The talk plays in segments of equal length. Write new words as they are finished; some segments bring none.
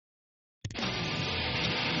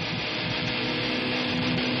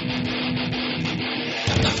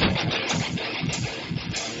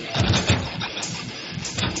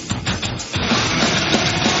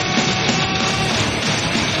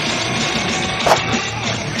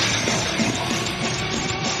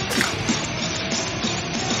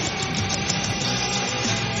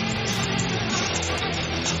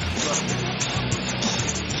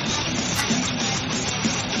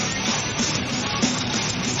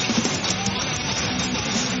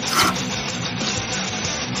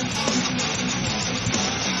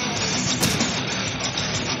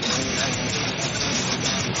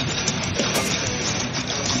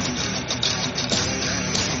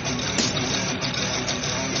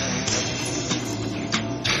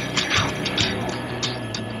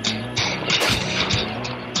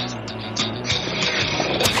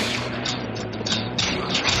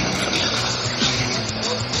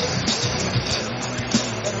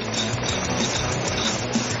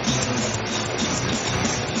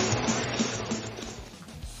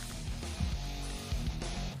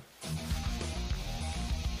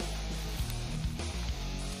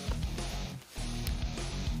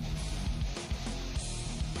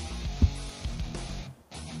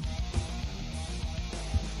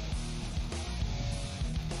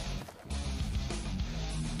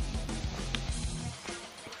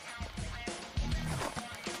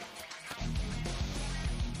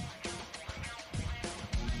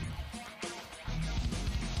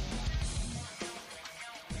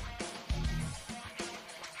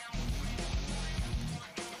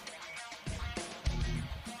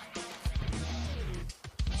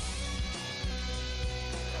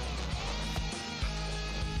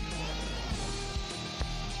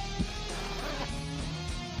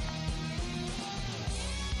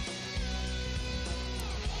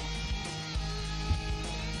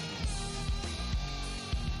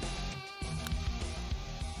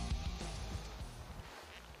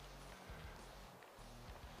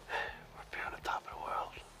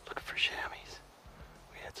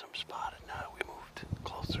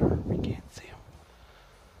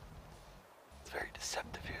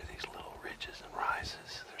deceptive here, these little ridges and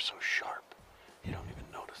rises. They're so sharp, you don't even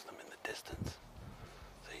notice them in the distance.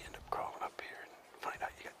 So you end up crawling up here and find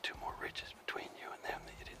out you got 2 more ridges between you and them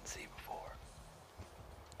that you didn't see before.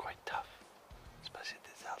 Quite tough, especially at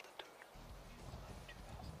this altitude.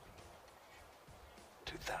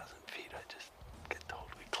 2,000 feet, I just get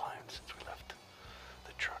told we climbed since we left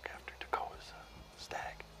the truck after Toccoa's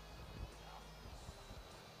stag.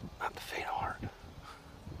 Not the faint of heart.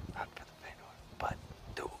 Not for the faint of heart, but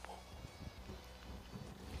doable.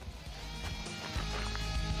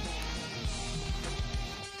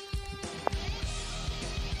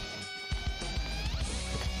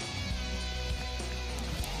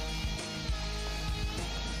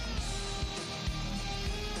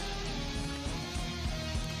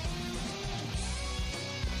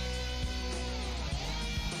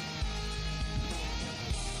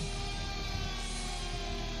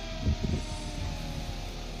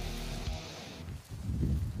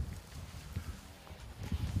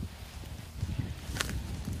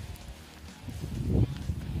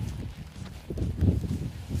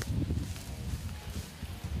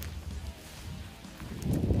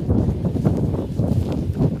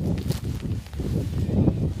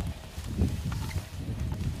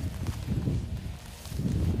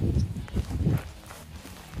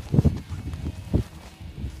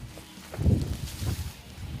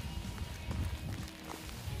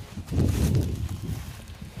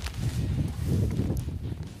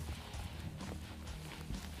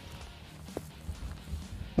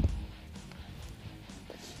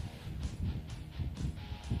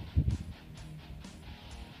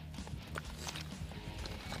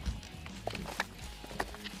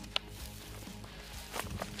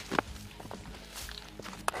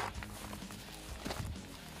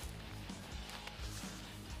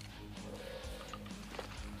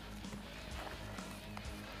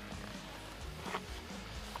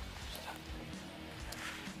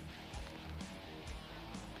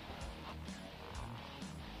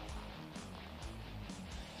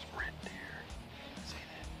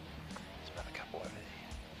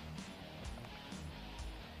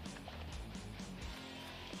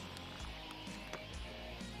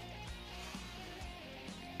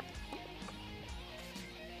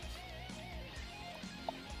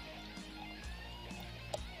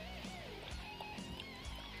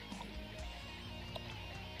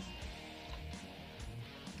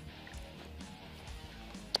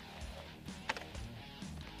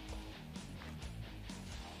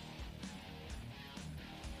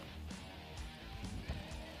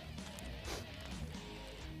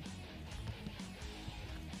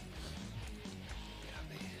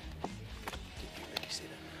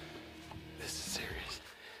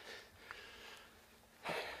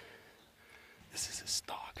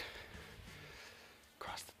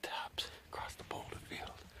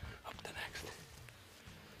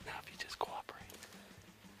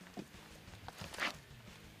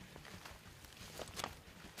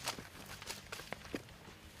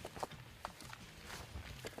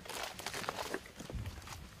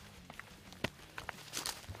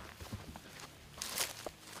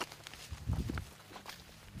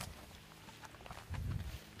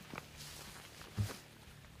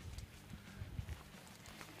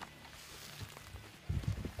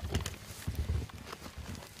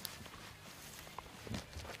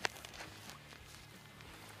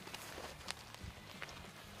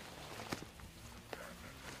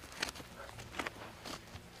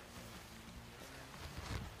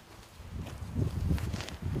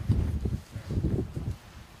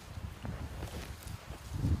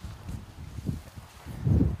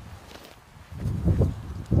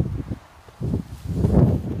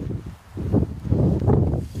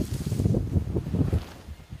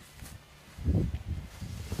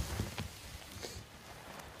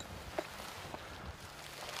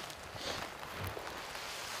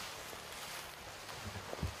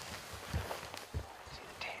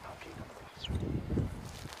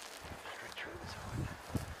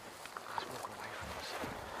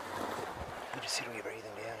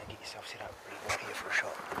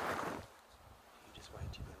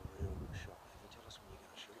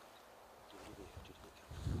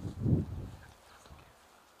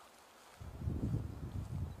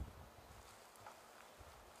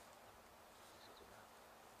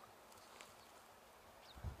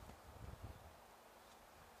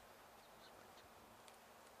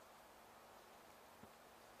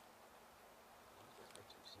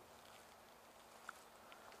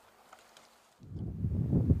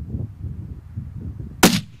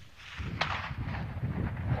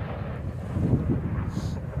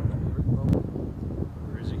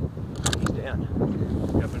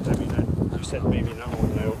 set maybe another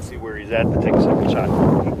one, and I don't see where he's at to take a second shot.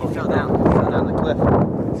 He fell down the cliff.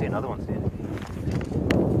 See another one standing.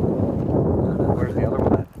 Where's the other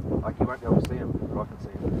one at? Like, you won't be able to see him, but I can see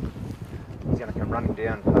him. He's going to come running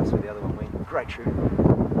down past where the other one went. Great shoot.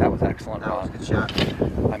 That was excellent, That was Ron. a good shot.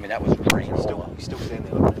 I mean, that was great. He's still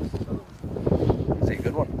standing there. It's a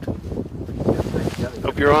good one.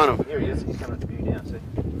 Hope you're on him. Here he is. He's coming to view down, see?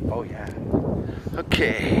 Oh, yeah.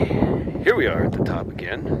 Okay, here we are at the top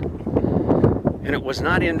again. And it was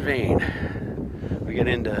not in vain. We get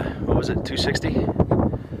into, what was it, 260?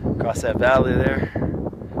 Across that valley there.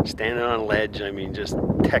 Standing on a ledge, I mean, just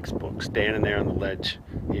textbook, standing there on the ledge.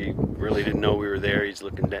 He really didn't know we were there. He's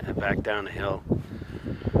looking back down the hill.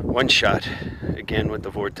 One shot, again with the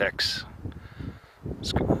vortex.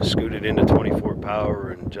 Scooted into 24 power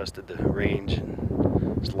and adjusted the range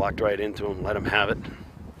and just locked right into him, let him have it.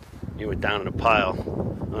 He went down in a pile.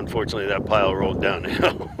 Unfortunately, that pile rolled down the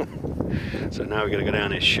hill. So now we gotta go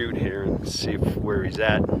down and shoot here and see where he's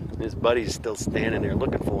at. His buddy's still standing there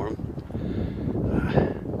looking for him.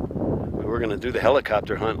 We were gonna do the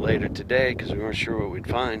helicopter hunt later today because we weren't sure what we'd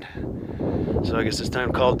find. So I guess it's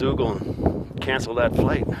time to call Dougal and cancel that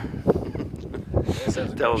flight.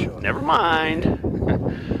 Tell him, never mind.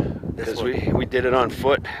 Because we did it on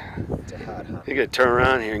foot. It's a hard hunt. I gotta turn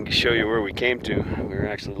around here and show you where we came to. We were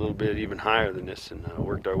actually a little bit even higher than this and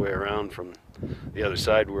worked our way around from the other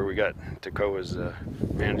side where we got Tacoa's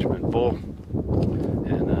management bull.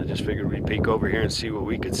 And just figured we'd peek over here and see what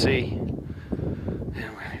we could see.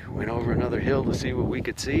 And we went over another hill to see what we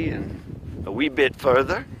could see and a wee bit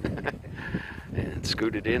further. And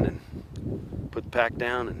scooted in and put the pack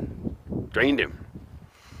down and drained him.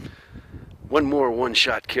 One more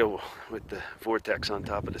one-shot kill with the vortex on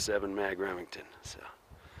top of the 7 mag Remington. So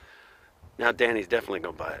now Danny's definitely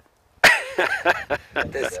gonna buy it.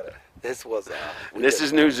 This was. This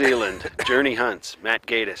is New Zealand. Journey Hunts. Matt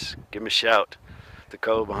Gatiss. Give him a shout.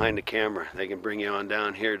 Tacoa behind the camera. They can bring you on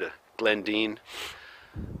down here to Glendine.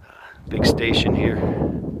 Big station here.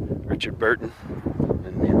 Richard Burton,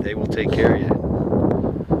 and they will take care of you.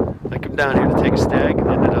 I come down here to take a stag and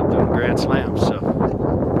ended up doing Grand Slam. So.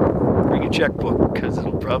 Bring a checkbook because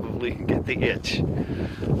it'll probably get the itch.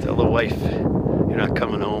 Tell the wife you're not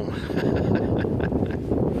coming home.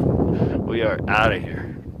 We are out of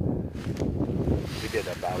here. We did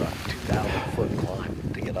about a 2,000-foot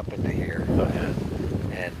climb to get up into here. Oh, yeah.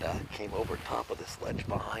 And came over top of this ledge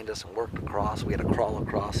behind us and worked across. We had to crawl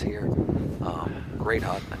across here. Great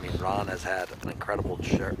hunt. I mean, Ron has had an incredible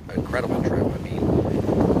trip. I mean,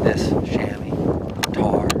 this chamois,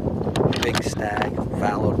 tar, big stag,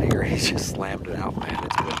 fallow deer. He's just slammed it out, man.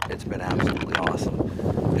 It's been absolutely awesome.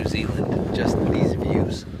 New Zealand, just these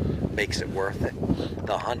views, makes it worth it.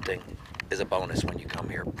 The hunting is a bonus when you come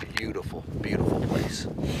here. Beautiful, beautiful place.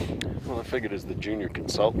 Well, I figured as the junior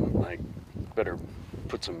consultant, I better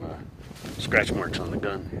put some scratch marks on the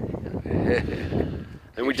gun.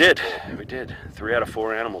 And we did. We did. 3 out of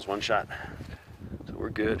 4 animals, 1 shot. So we're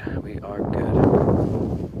good. We are good.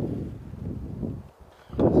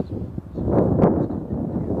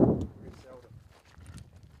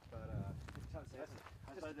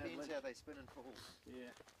 Depends how they spin and fall.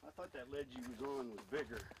 Yeah, I thought that ledge he was on was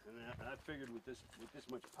bigger, and I figured with this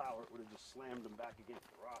much power, it would have just slammed him back against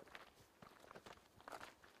the rock.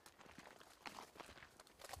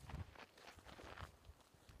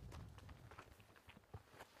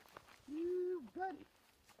 You buddy.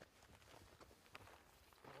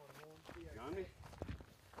 Got me?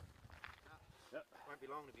 Yep. Won't be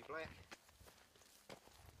long to be black.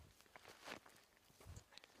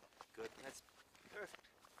 Good. That's perfect.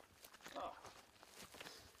 Oh.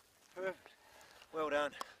 Perfect. Well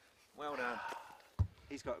done. Well done.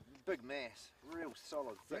 He's got big mass, real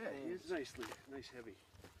solid, thick horns. He's nice heavy.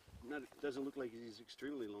 Doesn't look like he's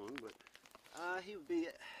extremely long, but He would be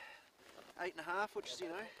 8.5, which is, you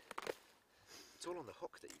know, it's all on the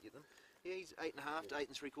hook that you get them. Yeah, he's 8.5 to 8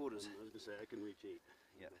 3/4. I was gonna say I can reach 8.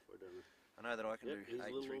 Yeah. If we're done with- I know that I can Yep, do he's 8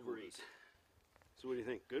 a little over 3/4. 8. So what do you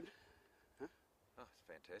think? Good? Oh, it's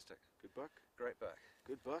fantastic. Good buck? Great buck.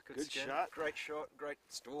 Good buck. Good skin, shot. Great shot. Great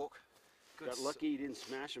stalk. Good Got lucky he didn't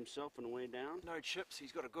smash himself on the way down. No chips.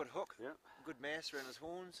 He's got a good hook. Yeah. Good mass around his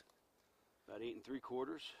horns. About 8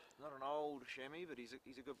 3/4. Not an old chamois, but he's a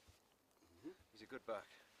good he's a good buck.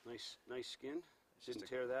 Nice skin. It's just Didn't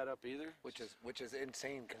tear that up either. Which is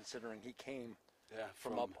insane considering he came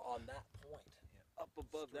from up on that point. up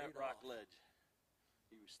above that straight rock off. ledge.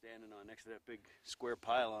 He was standing on next to that big square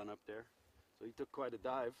pylon up there. So he took quite a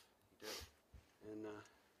dive. He did. And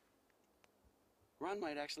Ron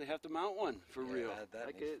might actually have to mount one for Yeah, real. that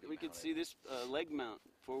needs to be We could mounted. see this leg mount,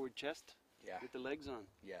 forward chest Yeah. Get the legs on.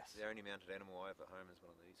 Yes. The only mounted animal I have at home is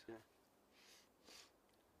one of these. Yeah.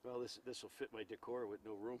 Well, this will fit my decor with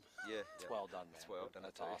no room. Yeah. It's well done, man. It's well done.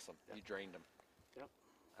 That's I tell you. awesome. You drained them. Yep.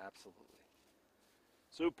 Absolutely.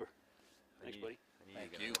 Super. I Thanks, knew- buddy. I knew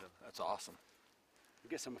Thank were gonna you. have them. That's awesome. I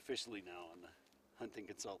guess I'm officially now on the hunting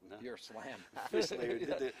consultant. Huh? You're a slam. Officially, I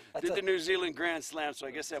did That's the a- New Zealand Grand Slam, so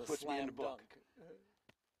I guess that It's a puts me in the slam book. dunk.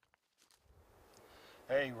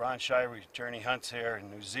 Hey, Ron Shire, Journey Hunts here in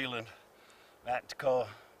New Zealand. Matt and Takoa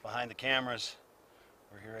behind the cameras.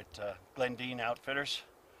 We're here at Glendine Outfitters.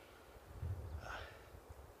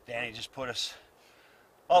 Danny just put us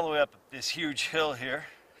all the way up this huge hill here,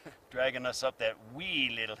 dragging us up that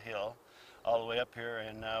wee little hill all the way up here,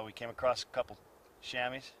 and we came across a couple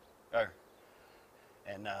chamois,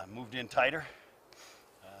 and moved in tighter.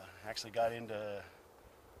 Actually got into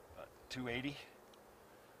 280.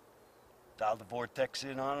 Dialed the vortex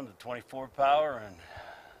in on him, the 24 power, and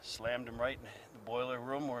slammed him right in the boiler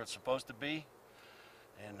room where it's supposed to be.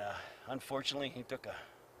 And unfortunately, he took a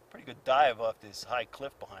pretty good dive off this high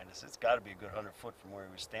cliff behind us. It's got to be a good 100 foot from where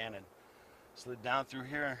he was standing. Slid down through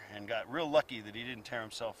here and got real lucky that he didn't tear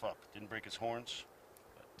himself up. Didn't break his horns.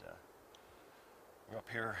 But we're up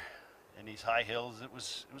here in these high hills. It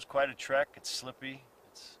was quite a trek. It's slippy.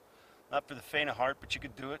 It's not for the faint of heart, but you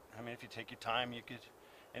could do it. I mean, if you take your time, you could.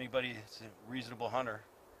 Anybody that's a reasonable hunter,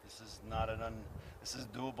 this is not this is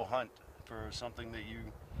a doable hunt for something that you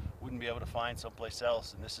wouldn't be able to find someplace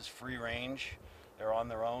else. And this is free range. They're on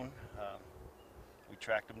their own. We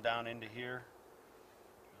tracked them down into here.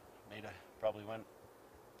 Probably went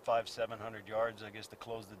 500-700 yards, I guess, to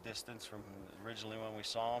close the distance from originally when we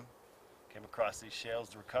saw them. Came across these shales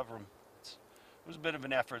to recover them. It was a bit of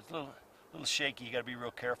an effort. It's a little shaky. You got to be real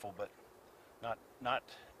careful, but not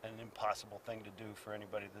an impossible thing to do for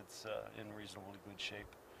anybody that's in reasonably good shape.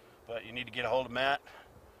 But you need to get a hold of Matt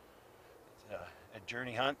at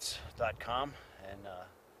JourneyHunts.com, and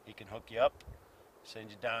he can hook you up, send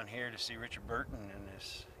you down here to see Richard Burton and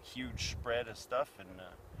this huge spread of stuff. And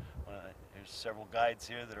there's several guides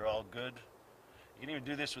here that are all good. You can even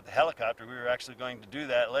do this with the helicopter. We were actually going to do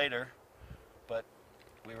that later, but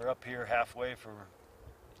we were up here halfway for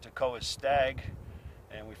Takoa's stag,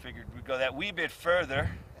 and we figured we'd go that wee bit further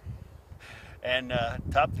and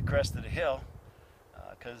top the crest of the hill,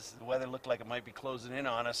 because the weather looked like it might be closing in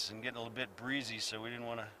on us and getting a little bit breezy, so we didn't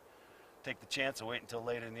want to take the chance of waiting until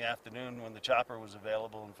later in the afternoon when the chopper was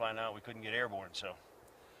available and find out we couldn't get airborne. So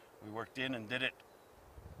we worked in and did it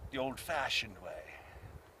the old-fashioned way.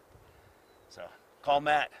 So call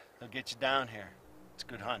Matt, he'll get you down here. It's a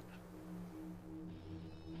good hunt.